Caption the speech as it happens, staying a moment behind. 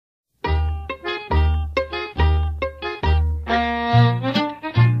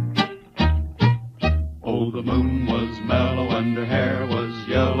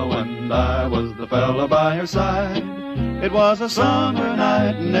her side. It was a summer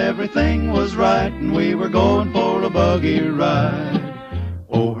night and everything was right, and we were going for a buggy ride.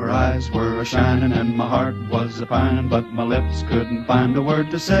 Oh, her eyes were a-shining and my heart was a-pining, but my lips couldn't find a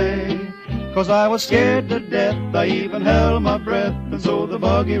word to say, 'cause I was scared to death, I even held my breath, and so the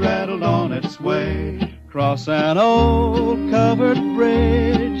buggy rattled on its way. Cross an old covered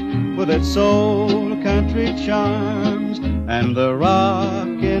bridge with its old country charms, and the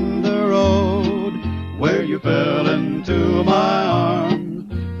rock in the road where you fell into my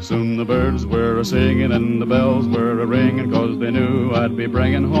arms. Soon the birds were a-singing and the bells were a-ringing, 'cause they knew I'd be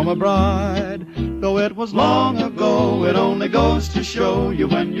bringing home a bride. Though it was long ago, it only goes to show you,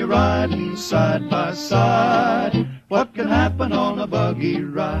 when you're riding side by side, what can happen on a buggy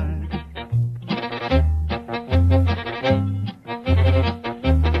ride.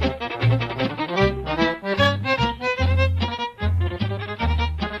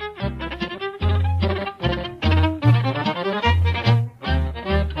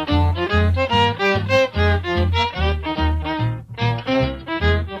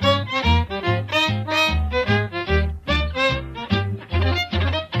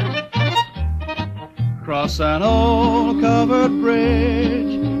 Cross an old covered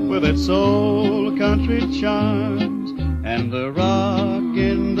bridge with its old country charms, and the rock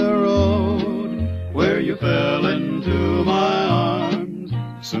in the road where you fell into my arms.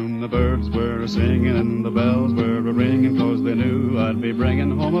 Soon the birds were singing and the bells were ringing, 'cause they knew I'd be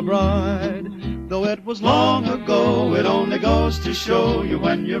bringing home a bride. Though it was long ago, it only goes to show you,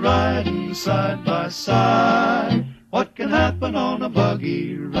 when you're riding side by side, what can happen on a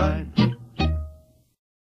buggy ride.